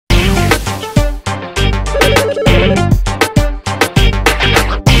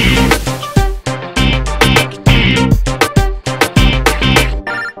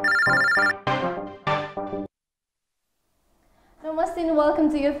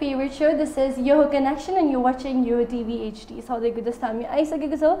to your favorite show. This is Yoho Connection and you're watching Yoho TV HD. So they just tell me I said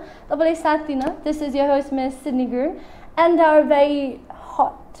this is your host Miss Sydney Guru and our very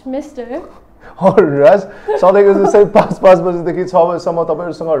hot Mr. Raj, सधैँको जस्तै 5 बजेदेखि 6 बजेसम्म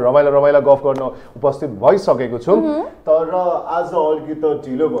तपाईहरुसँग रमाइला गफ गर्न उपस्थित भइसकेको छु तर आज अलिकति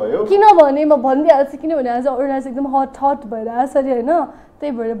ढिलो भयो किनभने म भन्दिहाल्छु किनभने आज अरुणाच एकदम हट भएर आछ रे हैन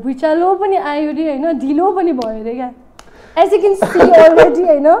त्यही भएर भुइँचालो पनि आयो रे हैन ढिलो पनि भयो रे क्या as you can see already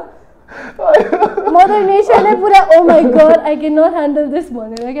हैन मदर नेचर ले पुरा oh my god I cannot handle this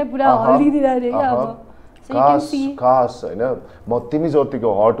भनेर क्या पुरा हल्लिदिरा रे क्या अब खास हैन म तिमी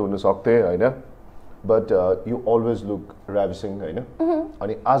जतिको हट हुन सक्थे हैन but you always look ravishing हैन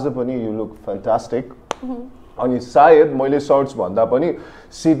अनि आज पनि you look fantastic अनि सायद मैले सर्च भन्दा पनि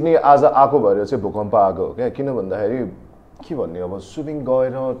सिडनी आज आको भएर चाहिँ भूकम्प आको हो क्या किन भन्दाखेरि के भन्ने अब स्विमिङ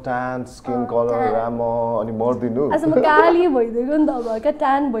गएर ट्यान स्किन कलर राम अनि मर्दिनु आज म काली भइदिएको नि त अब क्या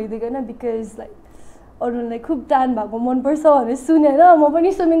ट्यान भइदिएको हैन बिकज लाइक अरुणलाई खुब ट्यान भएको मन पर्छ भने सुनेर म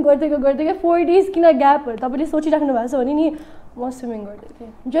पनि स्विमिङ गर्दै 4 डेज किन ग्यापहरु तपाईले सोचिराख्नु भएको छ भने नि म स्विमिङ गर्दै थिए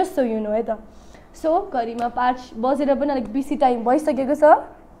जस्ट सो यु नो है त सो घरीमा 5 बजेर पनि अलिक बिसी टाइम भइसकेको छ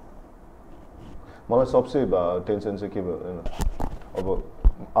मलाई सबसे टेन्सन चाहिँ के भयो अब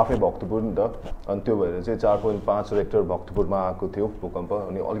आफै भक्तपुर नि त अनि त्यो भएर चाहिँ 4.5 रेक्टर भक्तपुरमा आएको थियो भूकम्प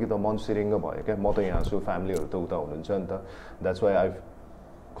अनि अलिकति मन सिरिङ्ग भयो क्या म त यहाँ छु फ्यामिलीहरु त उता हुनुहुन्छ नि त द्याट्स व्हाई आई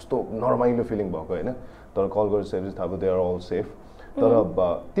कस्तो नर्मल फिलिङ भएको हैन तर कल गरिसकेपछि थाहा भयो दे आर अल सेफ तर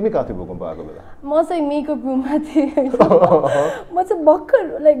तिमी कहाँ थियो भूकम्प आएको बेला म चाहिँ मेकअप रुममा थिएँ म चाहिँ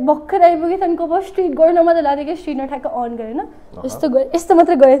भक्खर आइपुगेँ त्यहाँदेखि कप स्ट्रिट गर्न मात्रै लाग्यो कि स्ट्रिटमा ठ्याक्क अन गरेँ होइन यस्तो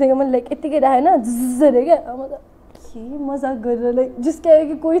मात्रै गरेको थिएँ मैले लाइक यत्तिकै राखेन झरे क्या म त के मजाक गरेर लाइक जिस्कायो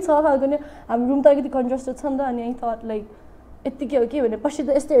कि कोही छ खालको नि हाम्रो रुम त अलिकति कन्जस्टेड छ नि त अनि आई थट लाइक यत्तिकै हो कि भने पछि त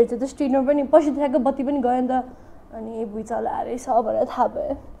यस्तै हेर्छ त स्ट्रिटमा पनि पछि त ठ्याक्क बत्ती पनि गयो नि त अनि भुइँचालो आएछ भनेर थाहा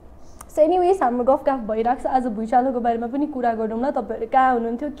भयो सो एनिवेज हाम्रो गफकाफ भइरहेको छ आज भुइँचालोको बारेमा पनि कुरा गरौँ न तपाईहरु कहाँ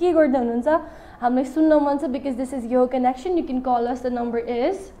हुनुहुन्थ्यो के गर्दै हुनुहुन्छ हामीलाई सुन्न मन छ because this is your connection you can call us the number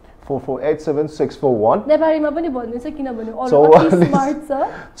is 4487641 नेपालीमा पनि भन्नुहुन्छ किनभने अरु अति स्मार्ट छ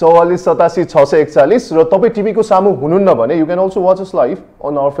 44878641 र तपाई टिभीको सामु हुनुहुन्न भने you can also watch us live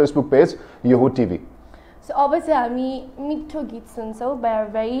on our Facebook page Yoho TV show अब चाहिँ हामी मिठो गीत सुन्छौं by our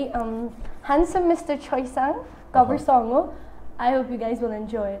very handsome mister Choisang cover song. I hope you guys will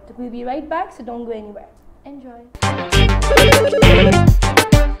enjoy it. We'll be right back, so don't go anywhere. Enjoy.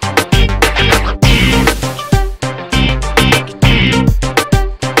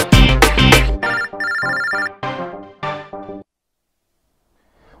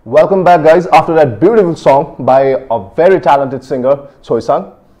 Welcome back, guys, after that beautiful song by a very talented singer, Choisang.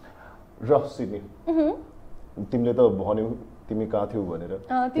 Rough Sydney. तिमीले त भन्यौ तिमी कहाँ थियौ भनेर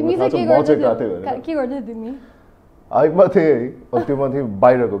तिमी चाहिँ के गर्दै तिमी आइमा थिए अनि त्यो माथि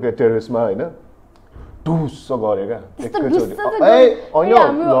बाहिरको के टेरेसमा हैन टुस गरे क्या एकैचोटी ए हैन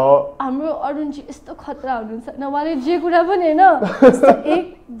हाम्रो अरुण जी यस्तो खतरा हुनुहुन्छ न उहाँले जे कुरा पनि हैन 1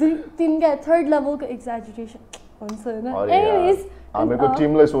 2 3 का थर्ड लेभलको एक्जाजरेसन हुन्छ हैन एनीवेज हामीको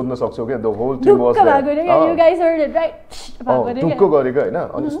टिमलाई सोध्न सक्छौ के the whole team was there you guys heard it right टुक्को गरेको हैन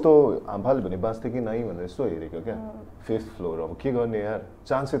अनि यस्तो हामफाल भने बास्थे कि नै भनेर यस्तो हेरेको क्या 5th फ्लोर अब के गर्ने यार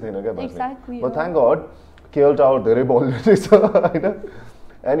चान्सै थिएन क्या बास्ने but thank God KL tower धेरै बल्दै छ हैन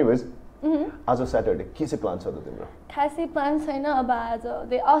एनीवेज आज सैटरडे के चाहिँ प्लान छ त तिम्रो खासै प्लान छैन अब आज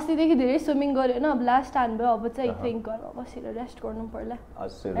अस्तिदेखि धेरै स्विमिङ गर्यो हैन अब लास्ट टाइम भयो अब चाहिँ आई थिंक घरमा बसेर रेस्ट गर्नु पर्ला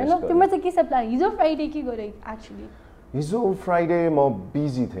हैन तिम्रो चाहिँ के छ प्लान हिजो फ्राइडे के गरे एक्चुअली हिजो फ्राइडे म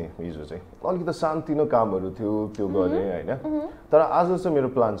बिजी थिएँ हिजो चाहिँ अलिकति शान्तिनो कामहरु थियो त्यो गरे हैन तर आज चाहिँ मेरो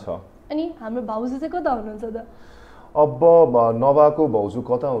प्लान छ अनि हाम्रो भाउजू चाहिँ कता हुनुहुन्छ त अब नवाको भाउजू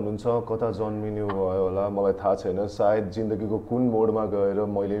कता हुनुहुन्छ कता जन्मिनु भयो होला मलाई थाहा छैन सायद जिन्दगीको कुन मोडमा गएर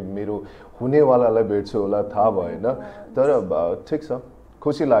मैले मेरो हुनेवालालाई भेट्छु होला थाहा भएन तर ठीक छ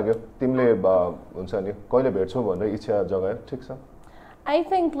खुसी लाग्यो तिमीले हुन्छ नि कहिले भेट्छौ भनेर इच्छा जगायो ठीक छ आई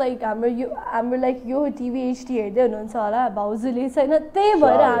थिंक लाइक हाम्रो लाइक यो टिभी एचडी हेर्दै हुनुहुन्छ होला भाउजूले छैन त्यही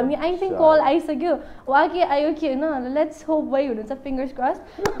भएर हामी आई थिंक कल आइसक्यो वा के आयो कि हैन लेट्स होप भाइ हुनुहुन्छ फिंगर्स क्रस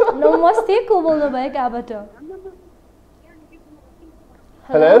नमस्ते को बोल्नु भयो कहाँबाट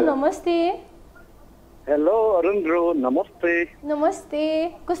हेलो नमस्ते हेलो अरुण ब्रो नमस्ते नमस्ते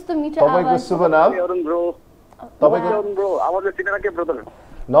कस्तो मिठो आवाज तपाईको शुभ नाम अरुण ब्रो तपाईको अरुण ब्रो आवाज चिनेन के ब्रदर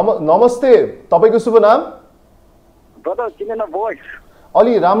नमस्ते तपाईको शुभ नाम ब्रदर चिनेन भोइस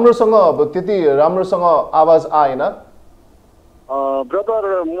अलि राम्रोसँग त्यति राम्रोसँग आवाज आएन ब्रदर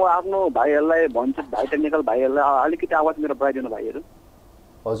म आफ्नो भाइहरुलाई भन्छु भाइ टेक्निकल भाइहरुलाई अलिकति आवाज मेरो बढाइदिनु भाइहरु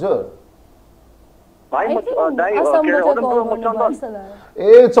हजुर भाइ म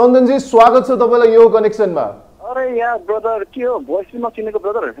ए चन्दन जी स्वागत छ तपाईलाई यो कनेक्सनमा अरे यार ब्रदर के हो भोइस पनि नचिनेको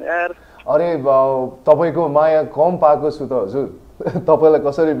ब्रदर यार अरे तपाईको माया कम पाएको छु त हजुर तपाईलाई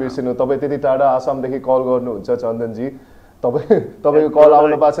कसरी बिर्सिनु तपाई त्यति टाढा आसामदेखि कल गर्नुहुन्छ चन्दनजी तपाईको कल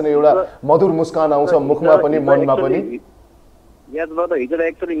आउन पाछन् एउटा मधुर मुस्कान आउँछ मुखमा पनि मनमा पनि यार ब्रदर हिजो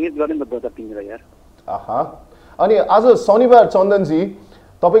एक्चुअली मिस गर्ने त ब्रदर तिमीलाई यार आहा अनि आज शनिबार चन्दनजी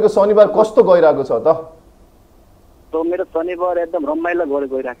तपाईको शनिबार कस्तो गइराको छ त तो मेरो शनिबार एकदम रमाइलो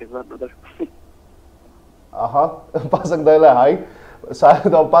गइराखेको छ ब्रदर आहा पासङ दाइलाई हाई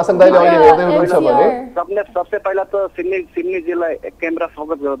सायद अब पासङ दाइले अहिले हेर्दै हुनुहुन्छ भने सबसे पहिला त सिडनी जिल्लाई एक क्यामेरा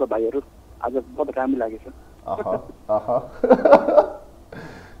स्वागत गर्दा त भाइहरु आज बहुत राम्रो लागेछ आहा आहा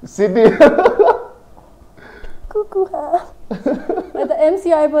सिडनी कुकुहा त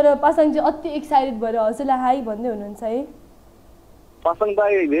एमसीआई बाट पासङ चाहिँ अति एक्साइटेड भएर हजुरलाई हाई भन्दै हुनुहुन्छ है पासङ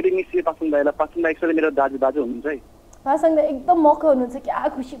दाइ very miss you Pasang दाइलाई Pasang दाइ एक्चुअली मेरो दाजु हुनुहुन्छ है पासङ दाइ एकदम मक्क हुनुहुन्छ क्या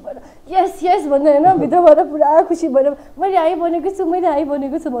खुसी भएर यस यस भन्दै हैन भित्रबाट पुरा खुसी भएर मैले हाई भनेको छु भन्दै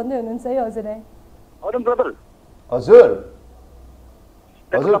हुनुहुन्छ है हजुरलाई अरुण ब्रदर हजुर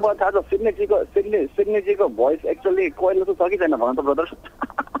हजुर अब थाहा छ सिडनी जीको भोइस एक्चुअली कोइरला छ कि छैन भन त ब्रदर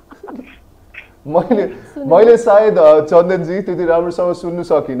मैले सायद चन्दनजी त्यति राम्रोसँग सुन्नु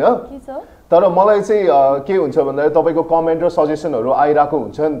सकिन तर मलाई चाहिँ के हुन्छ भन्दा तपाईको कमेन्ट र सजेसनहरु आइराको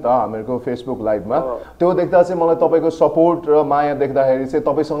हुन्छ नि त हामीहरुको फेसबुक लाइभमा त्यो देख्दा चाहिँ मलाई तपाईको सपोर्ट र माया देख्दाखेरि चाहिँ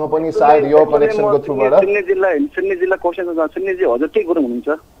तपाईसँग पनि सायद यो कनेक्सनको थ्रुबाट सिडनी जिल्ला क्वेशन छ सिडनी जी हजुर के गुरुङ हुनुहुन्छ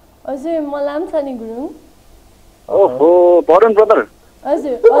हजुर म लामछाने गुरुङ ओहो परुण ब्रदर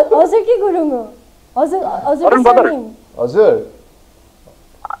हजुर के गुरुङ हो हजुर हजुर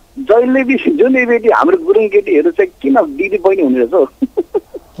जहिले जुनै बेटी हाम्रो गुरुङ केटीहरु चाहिँ किन दिदी बहिनी हुने रहेछ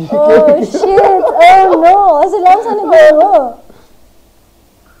Oh shit! Oh no! हजुर लामछाने गुरुङ हो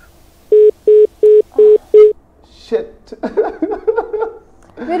shit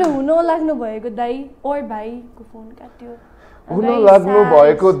मेरो हुन लाग्नु भएको दाइ और भाइको फोन काट्यो हुन लाग्नु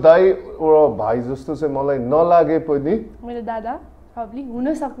भएको दाइ र भाइ जस्तो चाहिँ मलाई नलागे पनि मेरो दादा probably हुन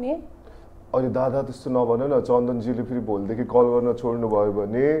सक्ने अहिले दादा त्यस्तो नभन न चन्दनजीले फेरि भोलिदेखि कल गर्न छोड्नु भयो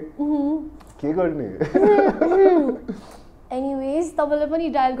भने के गर्ने एनीवेज तपाईले पनि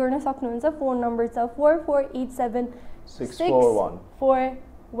डायल गर्न सक्नुहुन्छ फोन नम्बर छ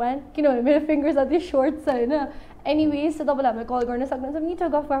 4487641641 किनभने मेरो फिङ्गर्स अति शॉर्ट छ हैन एनीवेज so तपाईले हामीलाई कल गर्न सक्नुहुन्छ मिठो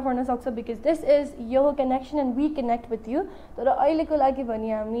गफ गर्न सक्छ because this is Yoho connection and we connect with you तर अहिलेको लागि भने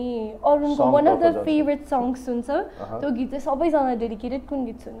हामी अरुणको one of the favourite songs सुन्छ त्यो गीत चाहिँ सबैजना डेडिकेटेड कुन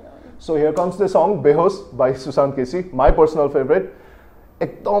गीत सुन्नु So here comes the song Behosh by Sushant Kesi, my personal favorite.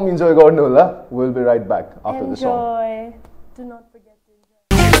 एकदम enjoy गर्नु होला. We'll be right back after the song. Enjoy. Do not forget to enjoy.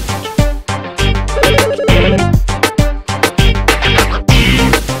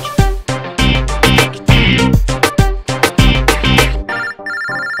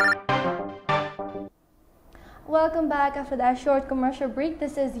 Welcome back after that short commercial break.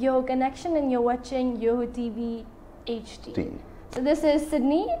 This is Yoho Connection and you're watching Yoho TV HD. So this is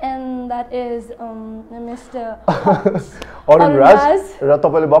Sydney and that is Mr. Arun Raj. र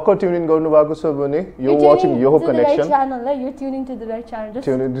तपाईले भर्खर tune in गर्नु भएको छ भने you're watching Yoho Connection. You're tuning to the right channel.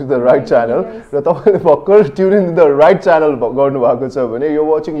 Tuning to the right channel. र तपाईले भर्खर tune in the right channel गर्नु भएको छ भने you're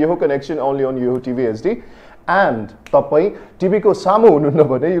watching Yoho Connection only on Yoho TV HD. And तपाई टिभी को सामु हुनुहुन्न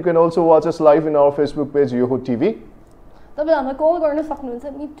भने you can also watch us live in our Facebook page Yoho TV. तपाईले हामीलाई कल गर्न सक्नुहुन्छ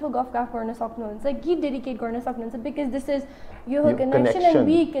मिठो गफ गर्न सक्नुहुन्छ गीत डेडिकेट गर्न सक्नुहुन्छ because this is Yoho Connection and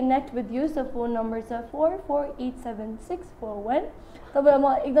we connect with you so phone number छ 4487641641 तपाईलाई म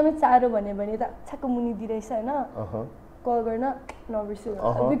एकदमै चारो भने त छक्क मुनि दिइरहेछ हैन कल गर्न नबिर्सु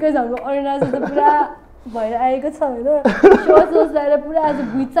because हाम्रो अरुणाज त पुरा भएर आएको छ हैन सोच लाएर पुरा आज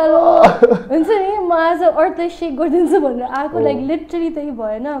भुइचालो हुन्छ नि म आज अर्थ शेक गरिदिन्छु भनेर आको लाइक लिटरली त्यही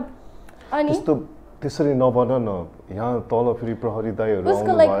भएन अनि त्यसरी नभन न यहाँ तल फेरि प्रहरी दाइहरु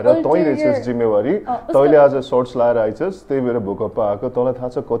आउनु भएर तै रहेछस् जिम्मेवारी तैले आज शर्ट्स लाएर आइछस् त्यही भएर भूकम्प आएको तँलाई थाहा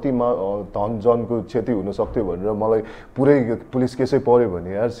छ कति धन जनको क्षति हुन सक्थ्यो भनेर मलाई पुरै पुलिस केसै पर्यो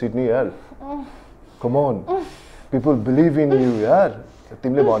भने यार सिडनी यार come on people believe in you यार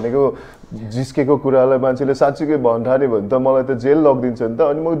तिमीले भनेको जिस्केको कुरालाई मान्छेले साच्चै भन्ठाने भने त मलाई त जेल लगिदिन्छ नि त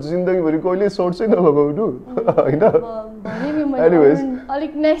अनि म जिन्दगीभरि कहिले शर्ट्सै नलगाउनु हैन एनीवेज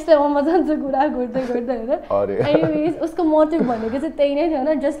अलिक नेक्स्ट टाइम म जान्छु कुरा गर्दै हैन एनीवेज उसको मोटिभ भनेको चाहिँ त्यही नै थियो हैन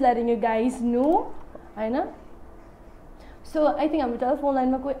just letting you guys no हैन सो आई थिंक हाम्रो टेलिफोन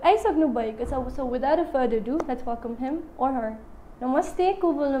लाइनमा कोही आइसक्नु भएको छ so without a further do let's welcome हिम और हर नमस्ते को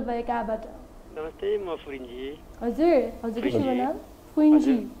बोल्नु भयो कहाँबाट नमस्ते म फुइन्जी हजुर के नाम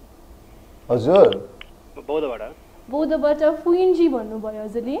फुइन्जी हजुर बौद्धबाट फुइन्जी भन्नुभयो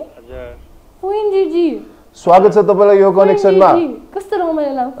हजुरले हजुर फुइन्जी जी स्वागत छ तपाईलाई यो कनेक्सनमा कस्तो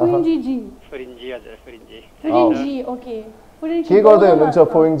रमाइलो लाग्यो फुइन्जी जी फुरिन्जी हजुर फुरिन्जी फुरिन्जी ओके फुरिन्जी के गर्दै हुनुहुन्छ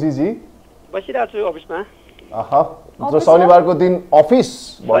फोइङजी जी बसिरहेको छु अफिसमा जो शनिबारको दिन अफिस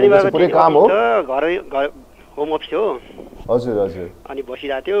भनेपछि पुरै काम हो घर होम अफिस हो हजुर हजुर अनि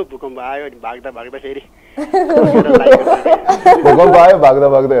बसिरहेको थियो भूकम्प आयो अनि भाग्दा भाग्दा फेरि भूकम्प आयो भाग्दा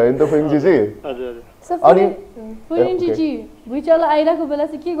भाग्दै होइन त फोइङजी जी हजुर अनि फुरिन्जी जी भुइँचालो आइरहेको बेला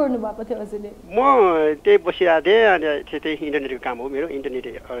चाहिँ के गर्नु भएको थियो हजुरले म त्यही बसिरहेको थिएँ अनि त्यही इन्टरनेटको काम हो मेरो इन्टरनेट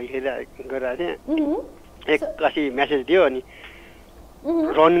गरिरहेको थिएँ एक्कासी म्यासेज दियो अनि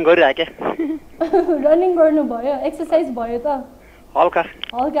रनिङ गरिरहेको क्या रनिङ गर्नुभयो एक्सर्साइज भयो त हल्का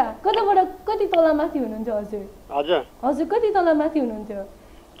हल्का कताबाट कति तल माथि हुनुहुन्थ्यो हजुर हजुर हजुर कति तल माथि हुनुहुन्थ्यो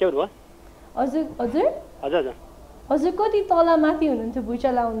के भन्नुभयो हजुर हजुर हजुर हजुर हजुर कति तल माथि हुनुहुन्थ्यो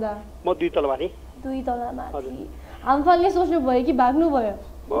भुइँचालो आउँदा म 2 तल माथि 2 तल माथि हामफालले सोच्नु भयो कि भाग्नु भयो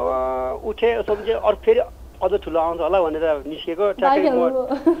उठे सम्झे अरू फेरि अझ ठुलो आउँछ होला भनेर निस्केको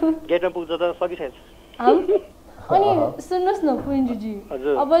गेटमा पुग्दा त सकिसकेको अनि सुन्नुहोस् न फुरिन्जीजी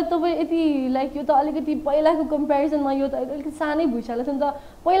अब तपाईँ यति लाइक यो त अलिकति पहिलाको कम्पेरिजनमा यो त अलिकति सानै भुइँचालो छ नि त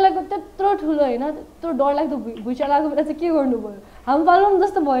पहिलाको त्यत्रो ठुलो होइन त्यत्रो डरलाग्दो भुइँचालो आएको बेला चाहिँ के गर्नुभयो हामफालमा पनि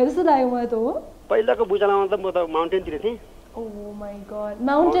जस्तो भयो जस्तो लाग्यो मलाई त हो पहिलाको भुइँचालोमा त म त माउन्टेनतिर थिएँ ओ माई गड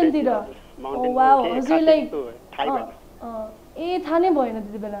माउन्टेनतिर वाउ हजुर लाइक ए थाहा नै भएन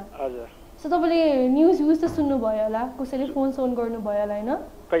त्यति बेला हजुर सो तपाईँले न्युज त सुन्नुभयो होला कसैले फोन गर्नुभयो होला होइन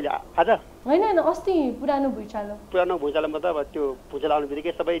कहिले आज होइन होइन अस्ति पुरानो भुइँचालोमा त अब त्यो भुइँचालो आउनु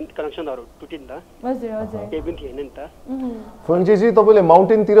बित्तिकै सबै कनेक्सनहरू टुट्यो नि त हजुर हजुर केही पनि थिएन नि त फोइङजी तपाईँले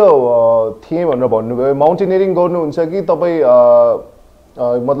माउन्टेनतिर थिएँ भनेर भन्नुभयो माउन्टेनियरिङ गर्नुहुन्छ कि तपाईँ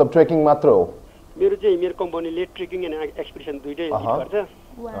मतलब ट्रेकिङ मात्र हो मेरो कम्पनीले ट्रेकिङ एन्ड एक्सपिडिसन दुइटै गर्छ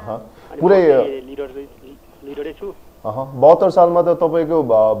पुरै लिडरै छु 72 सालमा त तपाईँको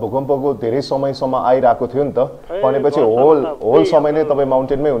भूकम्पको धेरै समयसम्म आइरहेको थियो नि त भनेपछि होल समय नै तपाईँ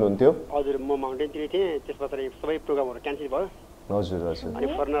माउन्टेनमै हुनुहुन्थ्यो हजुर म माउन्टेनतिर थिएँ त्यस पछाडि सबै प्रोग्रामहरू क्यान्सल भयो हजुर हजुर अनि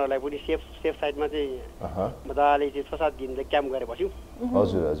फर्नरहरूलाई पनि सेफ साइडमा चाहिँ मजाले चाहिँ 6-7 दिन चाहिँ क्याम्प गरेर बस्यौँ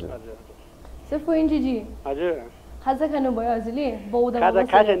हजुर हजुर सो फुइन्जीजी हजुर खाजा खानुभयो हजुरले बौद्ध खाजा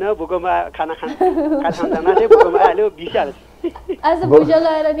खाएन भूकम्प खाना खाना भूकम्प आइहाल्यो बिर्सिहाल्छ आज भुइँचालो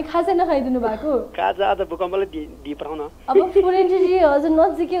आएर नि खाजा नखाइदिनु भएको खाजा आज भूकम्पले दिइपठाउन अब फुरिन्जीजी हजुर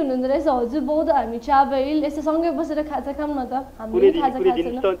नजिकै हुनुहुँदो रहेछ हजुर बौद्ध हामी चाबेल यसो सँगै बसेर खाजा खाऊँ न त हामीले खाजा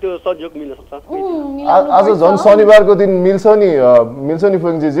खान्छौँ त्यो संयोग मिल्न सक्छ आज झन् शनिबारको दिन मिल्छ नि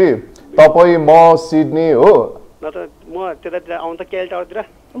फुइङजी तपाईँ म सिडनी हो न त म त्यतातिर आउँ त केएल टावरतिर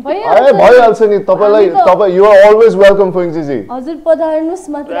भइहाल्छ नि तपाईँ यु आर अलवेज वेलकम फुइङजी हजुर पधार्नुस्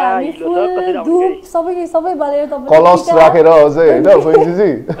मात्र हामी फुल धूप सबै बालेर तपाईँ कलश राखेर अझै हैन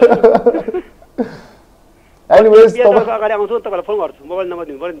फुइङजी एनीवेज तपाईँ अगाडि आउँछु तपाईलाई फोन गर्छु मोबाइल नम्बर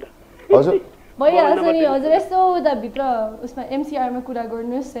दिनु पर्यो नि त हजुर भइहाल्छ नि हजुर यस्तो उता भित्र उसमा एमसीआरमा कुरा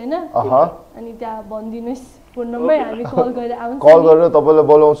गर्नुहोस् हैन अनि त्यहाँ भनिदिनुहोस् फोन नम्बर हामी कल गरेर आउँछौँ कल गरेर तपाईलाई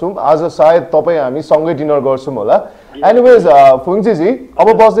बोलाउँछौँ आज सायद तपाईँ हामी सँगै डिनर गर्छौँ होला एनीवेज फुइङजी अब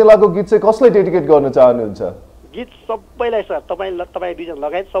बस्ने लागेको गीत चाहिँ कसलाई डेडिकेट गर्न चाहनुहुन्छ गीत सबैलाई सर तपाईँ दुईजना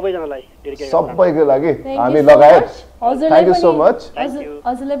लगायत सबैजनालाई डेडिकेट सबैको लागि हामी लगायत थ्यांक यू सो मच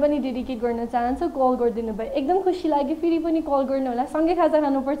हजुरलाई पनि डेडिकेट गर्न चाहन्छु कल गरिदिनु भयो एकदम खुसी लाग्यो फेरि पनि कल गर्नु होला सँगै खाजा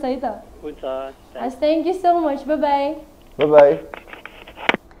खानुपर्छ है त हुन्छ हस् thank you so much bye bye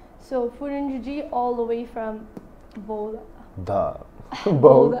so फुरिन्जी all the way from Bouddha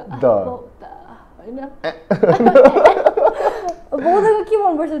हैन बौद्धको के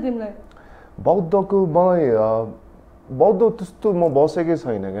मनपर्छ तिमीलाई बौद्धको मलाई बौद्ध त्यस्तो म बसेकै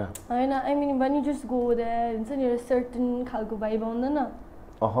छैन क्या हैन I mean when you just go there हुन्छ नि एउटा सर्टेन खालको भाइब आउँदैन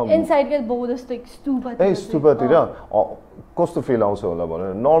इनसाइड के बौद्ध जस्तो एक स्तूपतिर कस्तो फिल आउँछ होला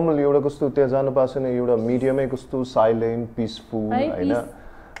भनेर नर्मली एउटा कस्तो त्यहाँ जानु पाएको छैन एउटा मिडियमै कस्तो साइलेन्ट पिसफुल हैन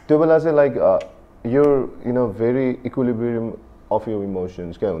त्यो बेला चाहिँ like you're in a very equilibrium of your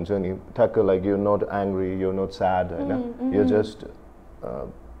emotions क्या हुन्छ नि ठ्याक्क like you're not angry you're not sad हैन you're just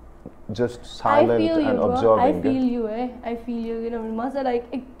silent and observing I feel you I feel you किनभने म चाहिँ लाइक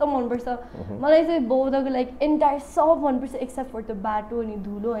एकदम मनपर्छ मलाई चाहिँ बौद्धको लाइक एन्टायर सब मनपर्छ एक्सेप्ट फर द बाटो अनि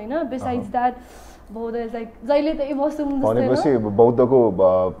धुलो हैन बिसाइड्स द्याट बौद्ध इज लाइक जहिले त बसौँ जस्तो भनेपछि बौद्धको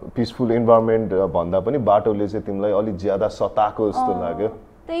पिसफुल इन्भाइरोमेन्ट भन्दा पनि बाटोले चाहिँ तिमीलाई अलि ज्यादा सताएको जस्तो लाग्यो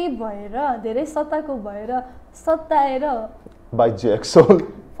त्यही भएर धेरै सताएको भएर सताएर बाइ जेक्सोल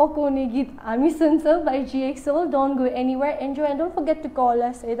फकाउने गीत हामी सुन्छौँ by जेक्सोल don't go anywhere enjoy and don't forget to call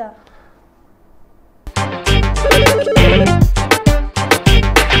अस है त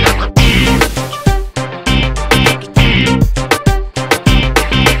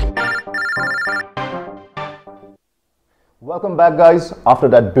Welcome back guys after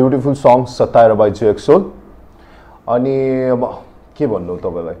that beautiful song Sataira by JXOL अनि के भन्नु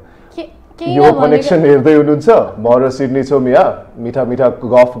तपाईलाई यो कनेक्सन हेर्दै हुनुहुन्छ म र सिडनी छौँ यहाँ मिठा मिठा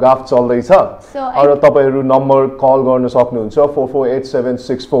गफ चल्दैछ र तपाईहरु नम्बर कल गर्न सक्नुहुन्छ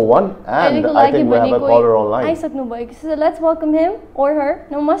 448761 and I think we have a caller online आइसक्नु भएको छ let's welcome him or her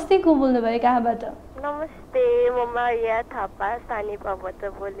नमस्ते को बोल्नु भयो कहाँबाट नमस्ते म मारिया थापा सानेपाबाट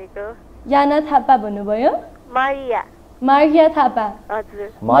बोलेको याना थापा भन्नुभयो मारिया थापा हजुर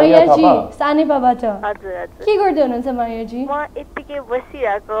मारिया जी सानेपाबाट हजुर हजुर के गर्दै हुनुहुन्छ मारिया जी म यतिकै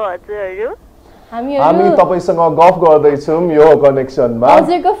बसिरहेको हजुरहरु हामी तपाईसँग गफ गर्दै छौं यो कनेक्सनमा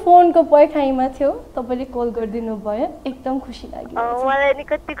हजुरको फोनको पर्खाइमा थियो तपाईले कल गर्दिनु भयो एकदम खुसी लाग्यो मलाई नि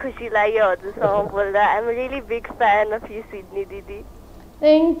कति खुसी लाग्यो हजुरसँग बोल्दा I am really big fan of you Sydney दिदी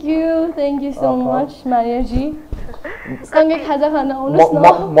Thank you so much Maria जी सँगै खाजा खान आउनुस् न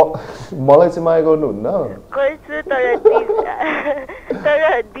मलाई चाहिँ माया गर्नुहुन्न गर्छु तर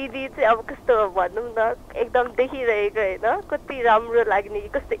दिदी चाहिँ अब कस्तो भनौँ न एकदम देखिरहेको हैन कति राम्रो लाग्ने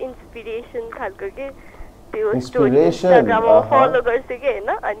कस्तो इन्स्पिरेसन खालको के त्यो स्टोरी इन्स्टाग्राममा फलो गर्छु के हैन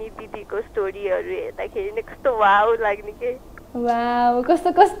अनि दिदीको स्टोरीहरु हेर्दाखेरि नि कस्तो वाउ लाग्ने के वाउ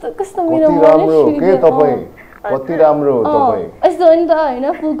कस्तो मेरो राम्रो के तपाई कति राम्रो हो तपाई यस्तो हो नि त हैन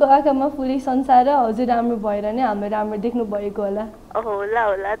फुलको आँखामा फुली संसार हजुर राम्रो भएर नै हाम्रो राम्रो देख्नु भएको होला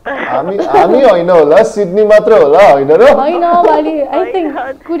होला त हामी हैन होला सिडनी मात्र होला हैन र हैन भाइ आई थिंक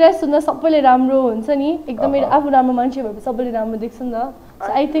कुरा सुन्न सबैले राम्रो हुन्छ नि एकदमै आफू राम्रो मान्छे भएपछि सबैले राम्रो देख्छ नि त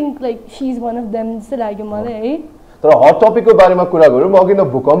so I think like she is one of them जस्तो लाग्यो मलाई है तर हट टपिकको बारेमा कुरा गरौँ अघि न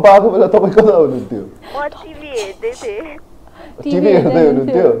भूकम्प आएको बेला तपाई कता हुनुहुन्थ्यो म टिभी हेर्दै थिए टिभी हेर्दै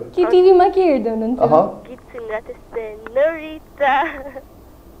हुनुहुन्थ्यो के टिभीमा के हेर्दै हुनुहुन्थ्यो गीत सुनिरहेको थिएँ नरिता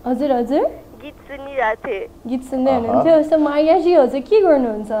हजुर गीत सुनिरहेको थिएँ गीत सुन्दै हुनुहुन्थ्यो सो माया जी हजुर के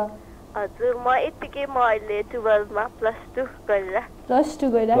गर्नुहुन्छ हजुर म यतिकै म अहिले 12 मा +2 गरेर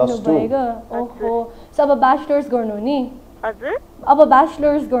 +2 भएको ओहो सो अब ब्याचलर्स गर्नु नि हजुर अब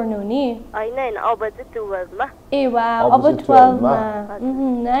ब्याचलर्स गर्नु नि हैन अब चाहिँ 12 मा ए वाउ अब 12 मा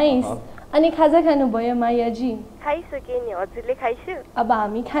नाइस अनि खाजा खानु भयो माया जी खाइसके नि हजुरले खाइसु अब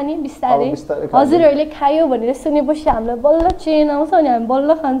हामी खाने बिस्तारै हजुरहरूले खायो भनेर सुनेपछि हामीलाई बल्ल चेन आउँछ अनि हामी बल्ल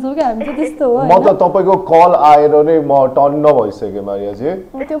खान्छौँ कि हामी चाहिँ त्यस्तो हो म त तपाईको कल आएर नै म टन्न भइसके माया जी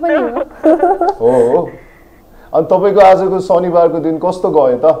त्यो पनि हो अनि तपाईको आजको शनिबारको दिन कस्तो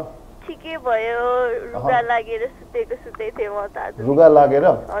गयो त ठिकै भयो रुगा लागेर सुतै थिए म त आज रुगा लागेर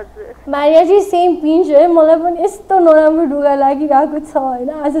हजुर माया जी सेम पिन्च है मलाई पनि यस्तो नराम्रो रुगा लागिरहेको छ हैन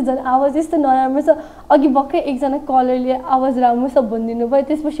आज झन् आवाज यस्तो नराम्रो छ अघि भक्कै एकजना कलरले आवाज राम्रो छ भनिदिनु भयो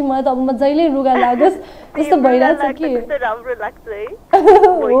त्यसपछि मलाई त अब मजाले रुगा लागोस् त्यस्तो भइरहेछ कि त्यस्तो राम्रो लाग्छ है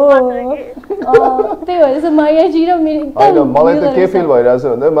त्यही भएर चाहिँ माया जी र मेरो एकदम मलाई त के फिल भइरहेछ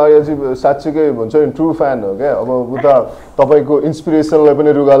भन्दा माया जी साच्चैकै भन्छ नि ट्रु फ्यान हो क्या अब उता तपाईको इन्स्पिरेसनलाई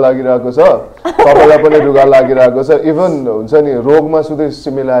पनि रुगा लागिरहेको छ तपाईलाई पनि रुगा लागिरहेको छ इभन हुन्छ नि रोगमा सुधै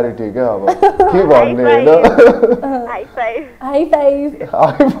सिमिल्यारिटी क्या अब के भन्ने हैन हाई फाइभ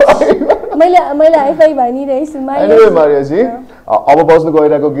मैले हाई फाइभ भनिरहेछु एनीवे मारिया जी अब बज्नु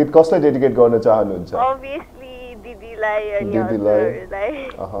गइरहेको गीत कसलाई डेडिकेट गर्न चाहनुहुन्छ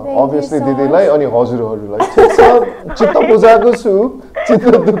obviously दिदीलाई अनि हजुरहरूलाई चित्त बुझाएको छु चित्त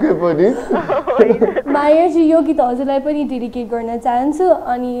दुखे पनि माया जी यो गीत हजुरलाई पनि डेडिकेट गर्न चाहन्छु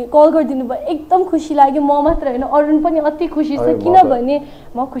अनि कल गरिदिनु भयो एकदम खुसी लाग्यो म मात्र हैन अरुण पनि अति खुसी छ किनभने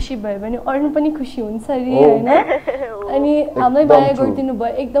म खुसी भयो भने अरुण पनि खुसी हुन्छ रे हैन अनि हामीलाई माया गरिदिनु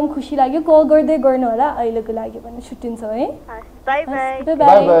भयो एकदम खुसी लाग्यो कल गर्दै गर्नु होला अहिलेको लागि भने छुट्टिन्छौँ है bye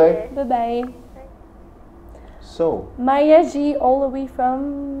bye So, Maya ji, all the way from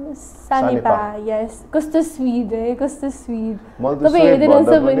Sanipa. Yes, kasto sweet hai, kasto sweet. Tapai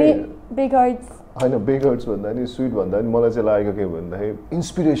हेर्नुहुन्छ भने big hearts. हैन big hearts भन्दा नि sweet भन्दा नि मलाई चाहिँ लागेको के भन्दाखेरि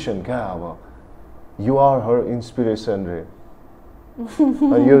inspiration क्या अब you are her inspiration रे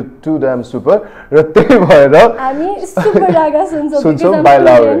you're too damn super र त्यही भएर हामी super raga सुन्छौँ by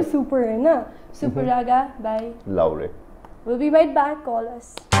Laure super हैन super raga by Laure. We'll be right back. Call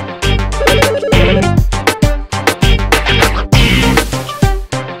us.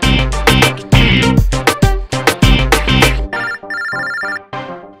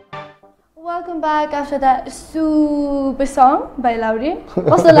 Welcome back after that super song by Laure.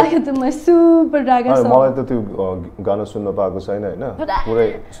 कस्तो लाग्यो तिमीलाई super raga song? मलाई त त्यो गाना सुन्न पाएको छैन हैन पुरै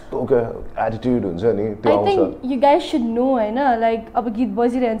यस्तो एटिट्युड हुन्छ नि त्यो आउँछ. I think you guys should know हैन like अब गीत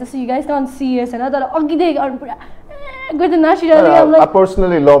बजिरहेको छ so you guys can't see us हैन तर अघिदेखि अरू पुरा गर्दै नाचिरहेको I'm like I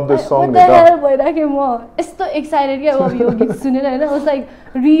personally love this song नि त भइराखे म यस्तो एक्साइटेड के अब यो गीत सुनेर हैन उस लाइक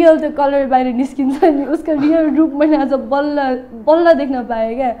रियल त्यो कलर बाहिर निस्किन्छ नि उसको रियल रूप मैले आज बल्ल देख्न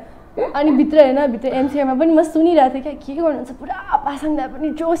पाएँ क्या अनि भित्र हैन भित्र एमसीआरमा पनि म सुनिरहेको थिएँ के गर्नुहुन्छ पुरा पासाङ दाइ पनि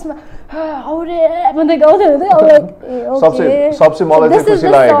जोसमा औरे भन्दै गाउँदै हुँदै सबसे सबसे मलाई चाहिँ खुसी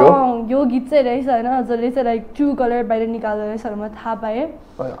लागेको यो गीत चाहिँ रहेछ हैन जसले चाहिँ लाइक ट्रु कलर बाहिर निकाल्दै रहेछ म थाहा पाएँ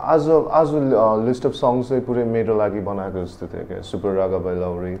आज लिस्ट अफ सङ्ग्स चाहिँ पुरै मेरो लागि बनाएको जस्तो थियो क्या सुपर रागा बाइ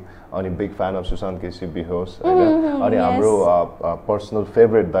लौरी अनि big fan of Sushant KC बिहोस हैन अनि हाम्रो पर्सनल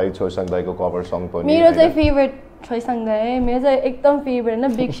फेभरेट दाइ छोइसाङ दाइको कभर सङ पनि मेरो चाहिँ फेभरेट छोइसाङ दाइ मेरो चाहिँ एकदम फेभरेट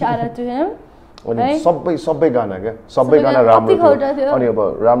हैन बिग शाउट आउट टु हिम अनि सबै गाना क्या सबै गाना राम्रो थियो अनि अब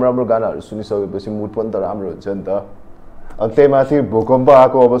राम्रो गानाहरू सुनिसकेपछि मुड पनि त राम्रो हुन्छ नि त अनि त्यही माथि भूकम्प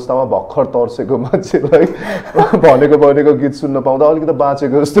आएको अवस्थामा भर्खर तर्सेको मान्छेलाई भनेको गीत सुन्न पाउँदा अलिकति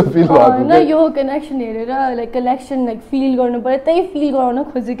बाँचेको जस्तो फिल भएको न यो कनेक्सन हेरेर लाइक कलेक्सन लाइक फिल गर्नु पर्यो त्यही फिल गराउन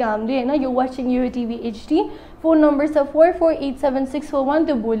खोजेको हामीले हैन यो वाचिङ यो टिभी एचडी फोन नम्बर छ 44876441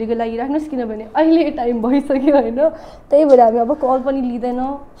 त्यो भोलिको लागि राख्नुहोस् किनभने अहिले टाइम भइसक्यो हैन त्यही भएर हामी अब कल पनि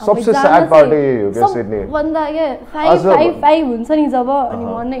लिदैनौँ सबसे सैड पार्ट यही हो के सिडनी भन्दा के 5 हुन्छ नि जब अनि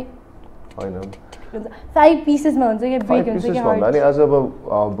म नै हैन 5 पिसेसमा हुन्छ के ब्रेक हुन्छ के भन्दा नि आज अब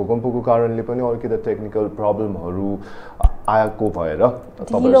भूकम्पको कारणले पनि अलिकति टेक्निकल प्रब्लमहरू आएको भएर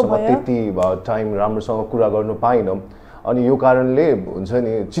तपाईहरुसँग त्यति टाइम राम्रोसँग कुरा गर्न पाइनौं अनि यो कारणले हुन्छ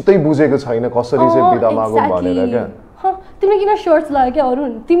नि चित्तै बुझेको छैन कसरी चाहिँ बिदा मागौँ भनेर क्या तिमीले किन शर्ट्स लगायो क्या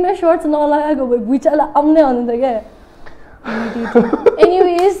अरुण तिमीले शर्ट्स नलगाएको भए भुइँचालो आउँदै आउँदैन क्या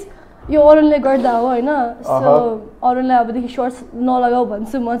एनिवेज यो अरुणले गर्दा हो हैन सो अरुणलाई अबदेखि शर्ट्स नलगाऊ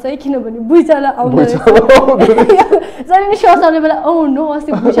भन्छु म चाहिँ किनभने भुइँचालो आउँदै जहिले नि शर्ट्स आउने बेला नो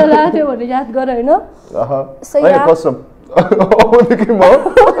अस्ति भुइँचालो आएको थियो भनेर याद गर हैन कसम अबदेखि म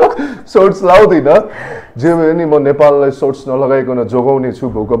शर्ट्स लाउँदिनँ जे भयो नि म नेपाललाई शर्ट्स नलगाइकन जोगाउने छु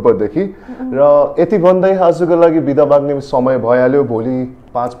भूकम्पदेखि र यति भन्दै आजको लागि बिदा माग्ने समय भइहाल्यो भोलि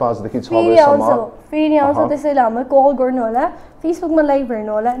 5 देखि 6 बजेसम्म फेरि आउँछ त्यसैले हामीलाई कल गर्नु होला फेसबुकमा लाइभ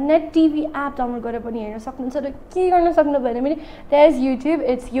हेर्नु होला नेट टिभी एप डाउनलोड गरेर पनि हेर्न सक्नुहुन्छ र के गर्न सक्नु भएन भने त्यस YouTube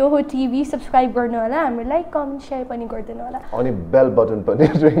it's Yoho TV subscribe गर्नु होला हाम्रो लाइक कमेन्ट सेयर पनि गरिदिनु होला अनि बेल बटन पनि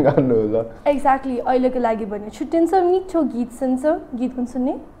रिङ हान्नु होला एक्ज्याक्टली अहिलेको लागि भने छुट्टिन्छ मिठो गीत सुन्छौ गीत कुन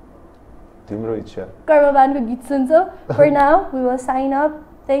सुन्ने तिम्रो इच्छा कर्मबानको गीत सुन्छौ for now we will sign up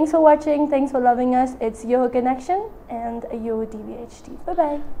Thanks for watching. Thanks for loving us. It's Yoho Connection and Yoho TV HD.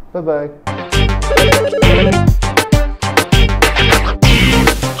 Bye-bye. Bye-bye.